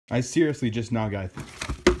I seriously just now got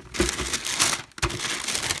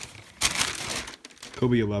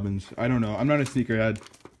Kobe 11s. I don't know. I'm not a sneakerhead.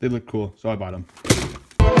 They look cool, so I bought them.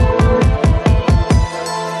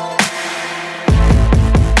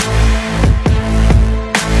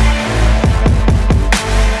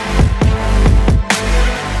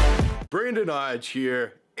 Hodge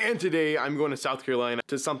here, and today I'm going to South Carolina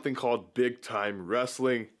to something called Big Time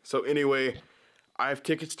Wrestling. So anyway, I have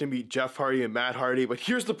tickets to meet Jeff Hardy and Matt Hardy, but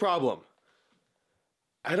here's the problem.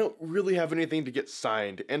 I don't really have anything to get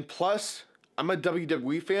signed, and plus, I'm a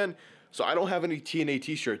WWE fan, so I don't have any TNA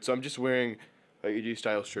t-shirts, so I'm just wearing a AJ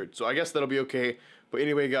Styles shirt. So I guess that'll be okay, but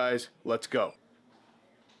anyway guys, let's go.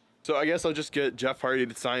 So I guess I'll just get Jeff Hardy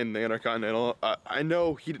to sign the Intercontinental. I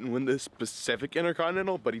know he didn't win this specific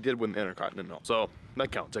Intercontinental, but he did win the Intercontinental. So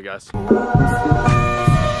that counts, I guess.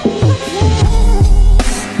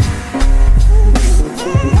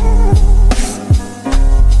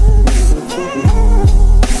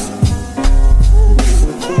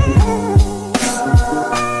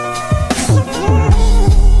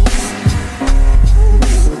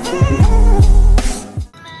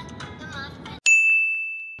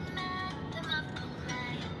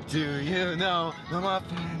 Do you know the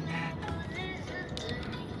Muffin Man?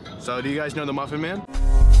 So do you guys know the Muffin Man?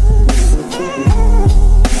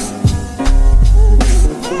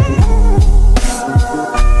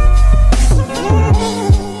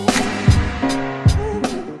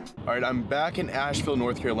 Alright, I'm back in Asheville,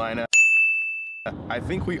 North Carolina. I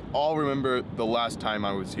think we all remember the last time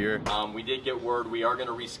I was here. We did get word we are going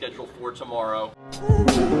to reschedule for tomorrow.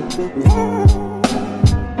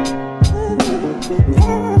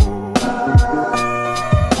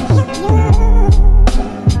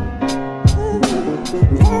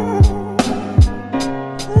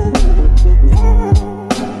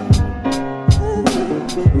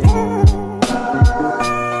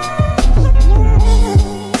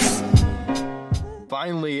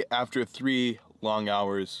 Finally, after 3 long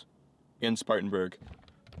hours in Spartanburg.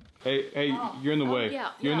 Hey, you're in the way.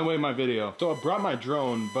 You're in the way of my video. So I brought my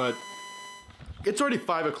drone, but it's already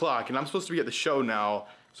 5 o'clock and I'm supposed to be at the show now,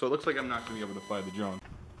 so it looks like I'm not gonna be able to fly the drone.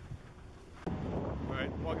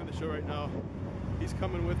 Alright, walking the show right now. He's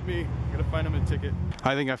coming with me. I'm gonna find him a ticket.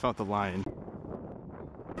 I think I found the line.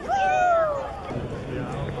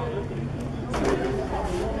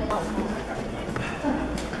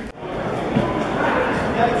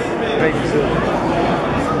 Thank you, sir.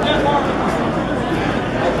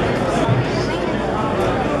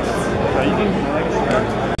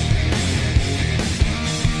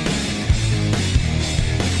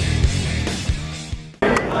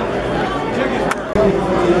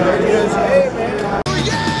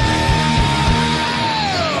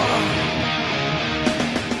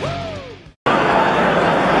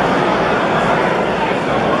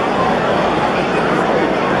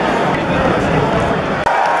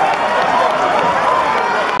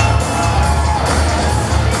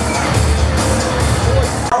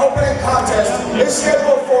 It's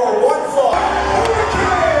scheduled for one fall.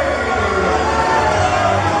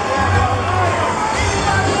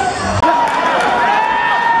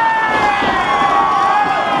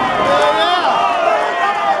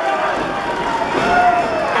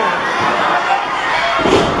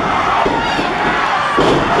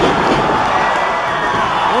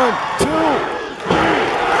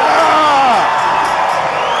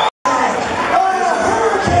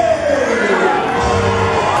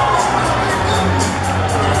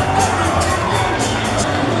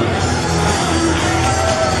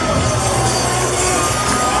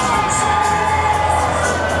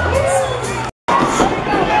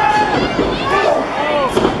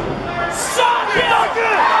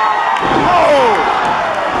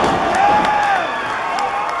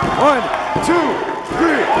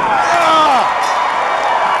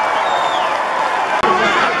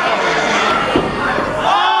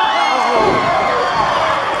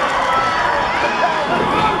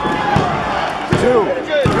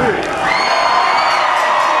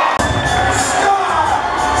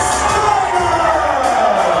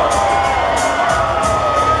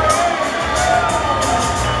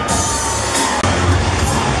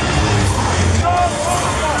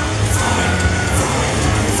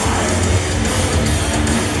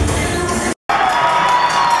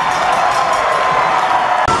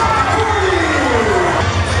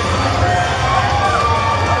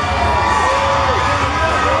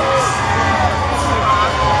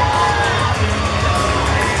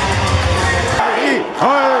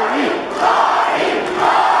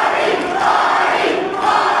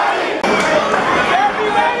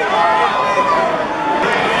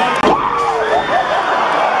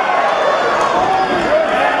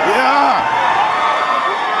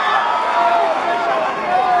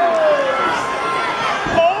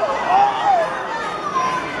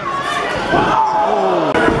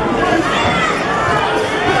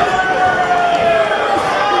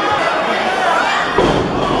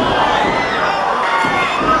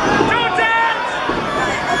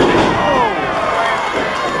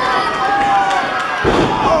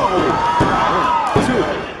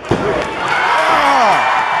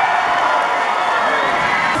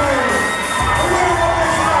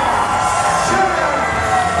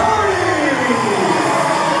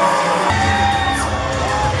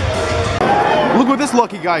 this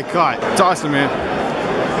lucky guy caught. It's awesome, man.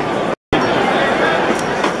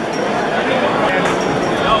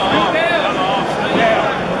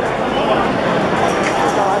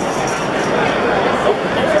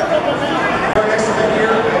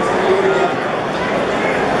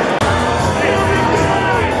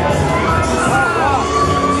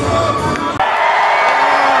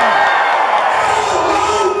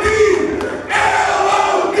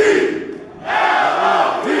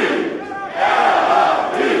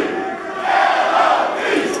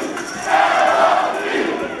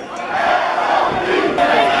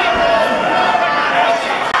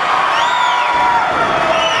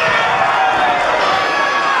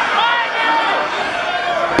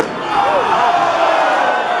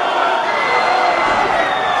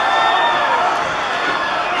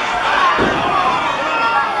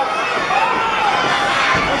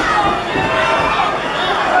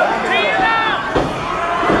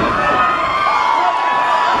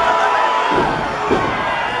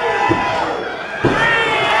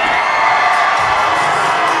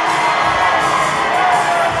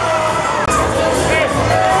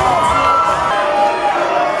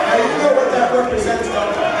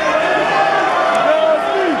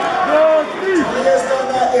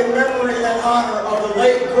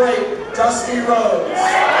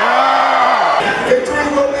 Victory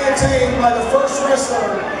will be attained by the first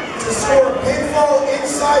wrestler to score a pinfall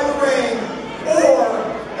inside the ring or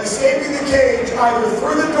escaping the cage either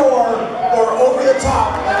through the door or over the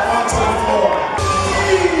top and onto the floor.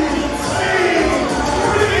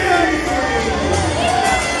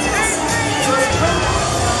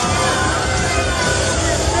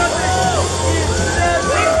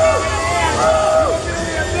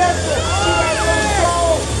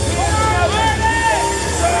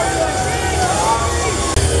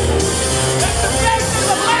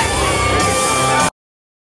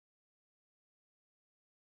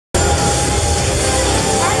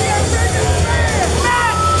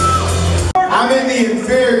 I'm in the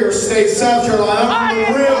inferior state, South Carolina. I'm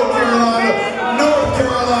from the real Carolina, North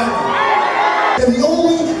Carolina. And the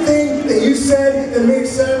only thing that you said that made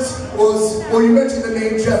sense was, well, you mentioned the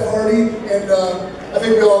name Jeff Hardy, and I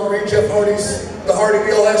think we all agree Jeff Hardy's the Hardy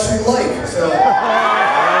we all actually like. So.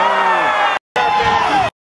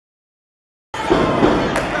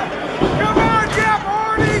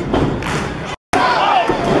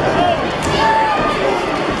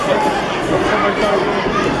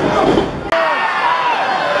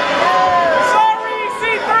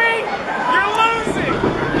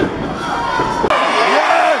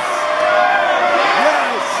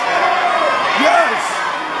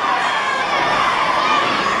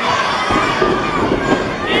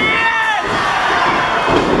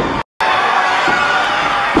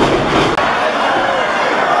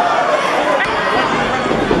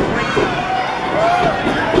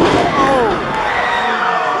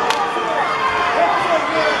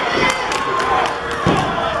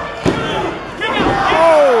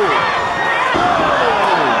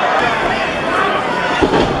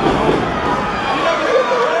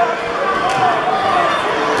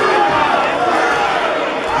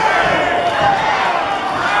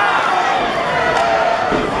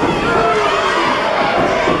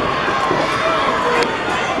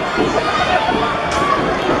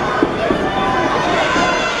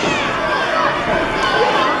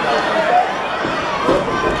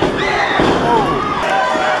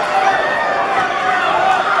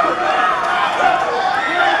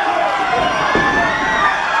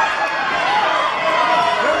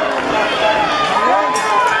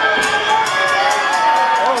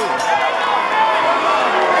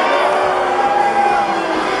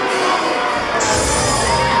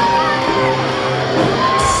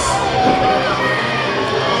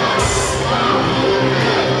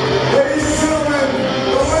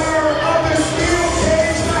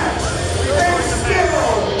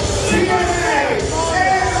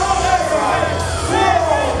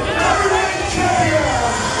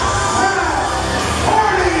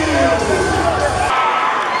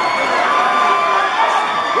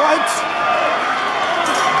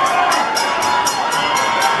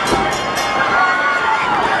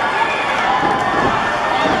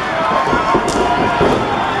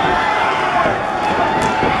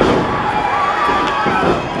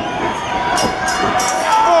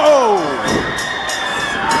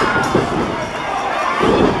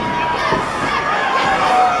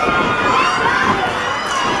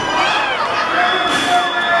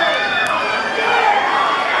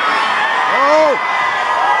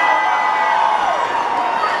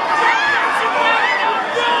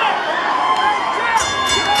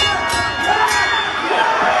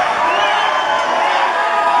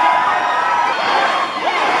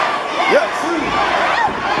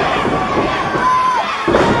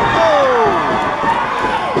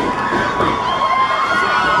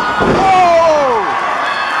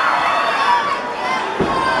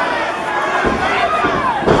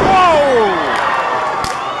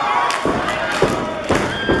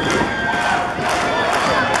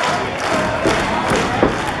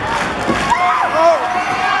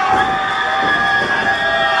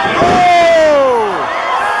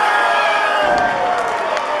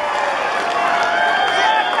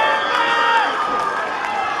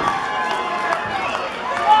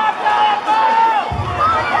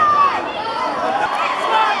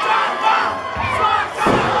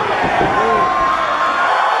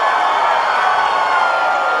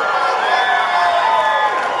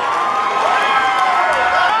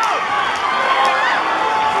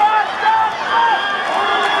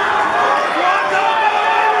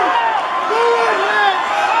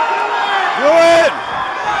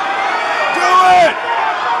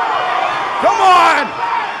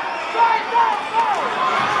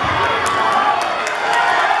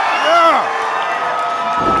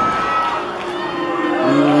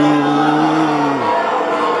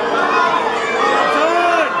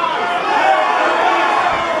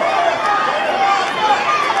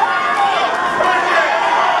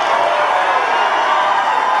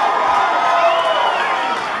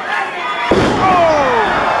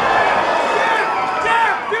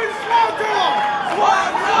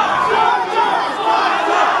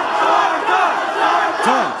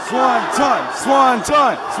 Swanton,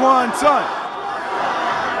 Swanton, Swanton.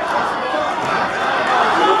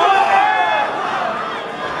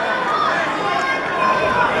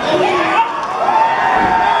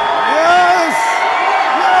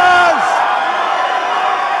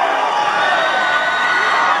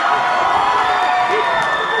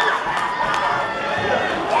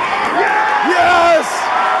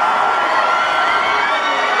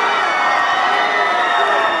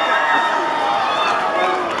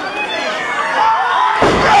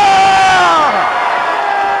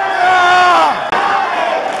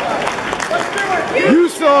 You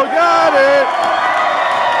so got it!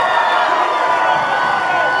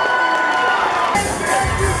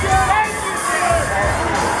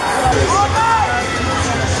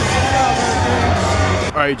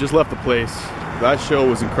 Alright, just left the place. That show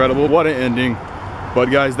was incredible. What an ending. But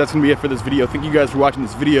guys, that's gonna be it for this video. Thank you guys for watching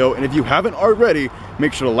this video. And if you haven't already,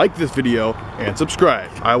 make sure to like this video and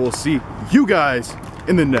subscribe. I will see you guys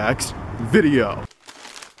in the next video.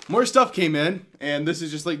 More stuff came in, and this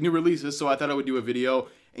is just like new releases, so I thought I would do a video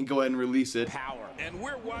and go ahead and release it. Power. And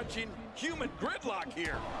we're watching human gridlock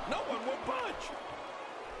here. No one will budge.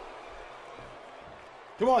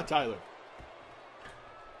 Come on, Tyler.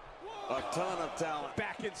 A ton of talent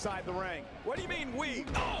back inside the ring. What do you mean we?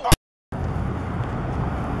 Oh.